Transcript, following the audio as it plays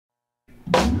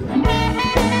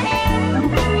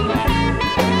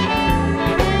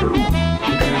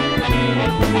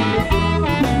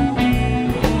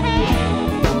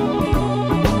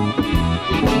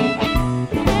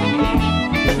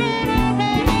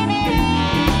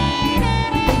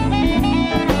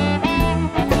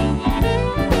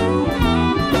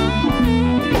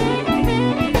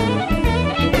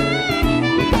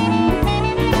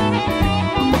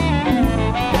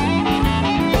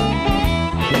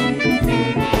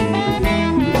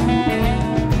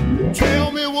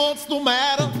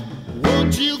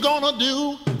gonna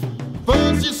do?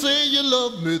 First you say you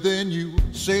love me, then you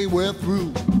say we're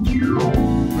through.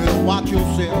 Better watch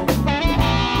yourself.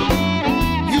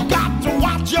 You got to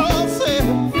watch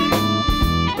yourself.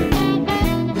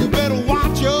 You better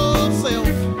watch yourself.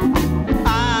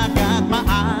 I got my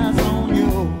eyes on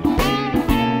you.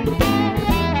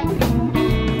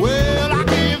 Well, I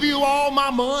gave you all my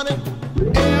money,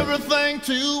 everything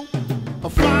too, a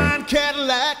fine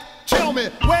Cadillac. Tell me,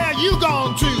 where you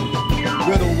gone to?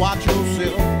 Better watch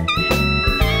yourself.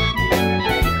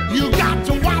 You got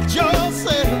to watch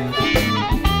yourself.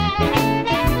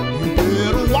 You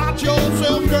better watch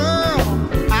yourself, girl.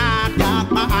 I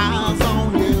got my eyes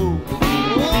on you.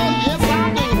 Oh, yes,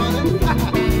 I do, honey.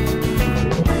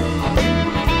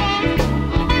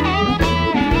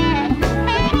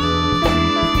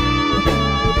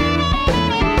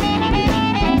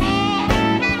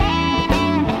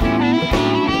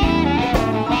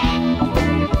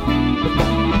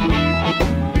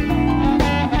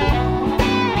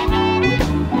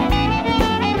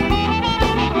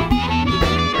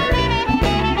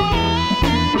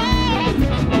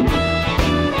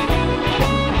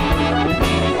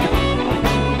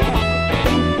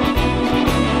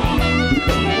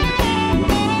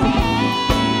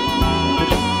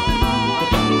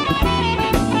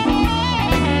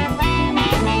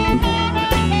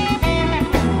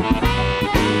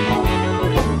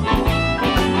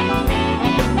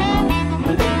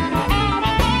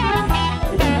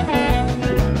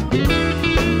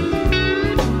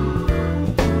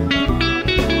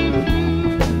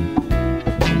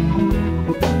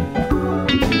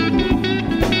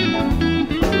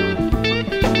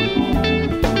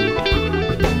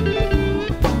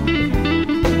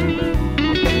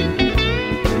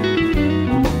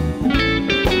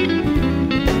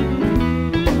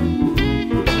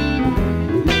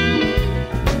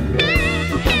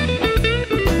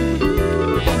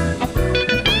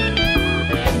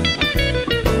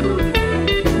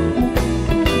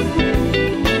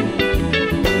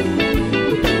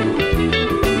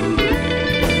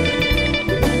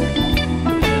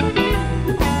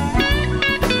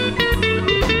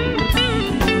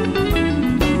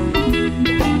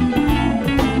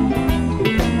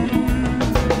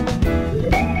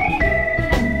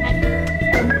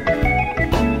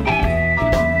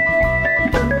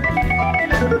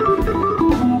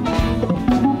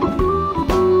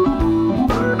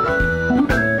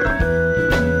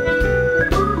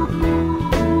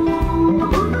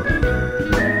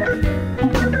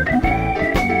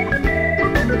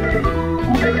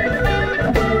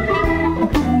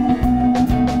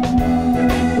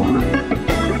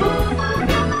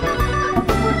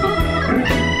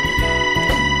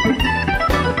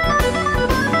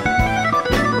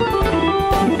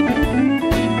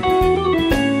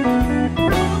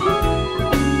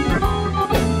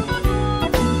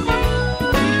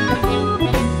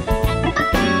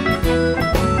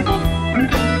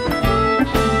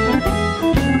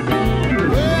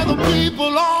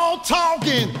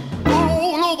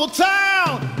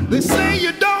 They say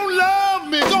you don't love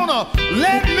me, gonna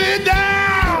let me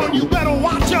down. You better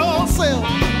watch yourself.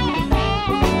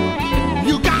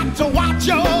 You got to watch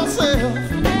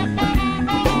yourself.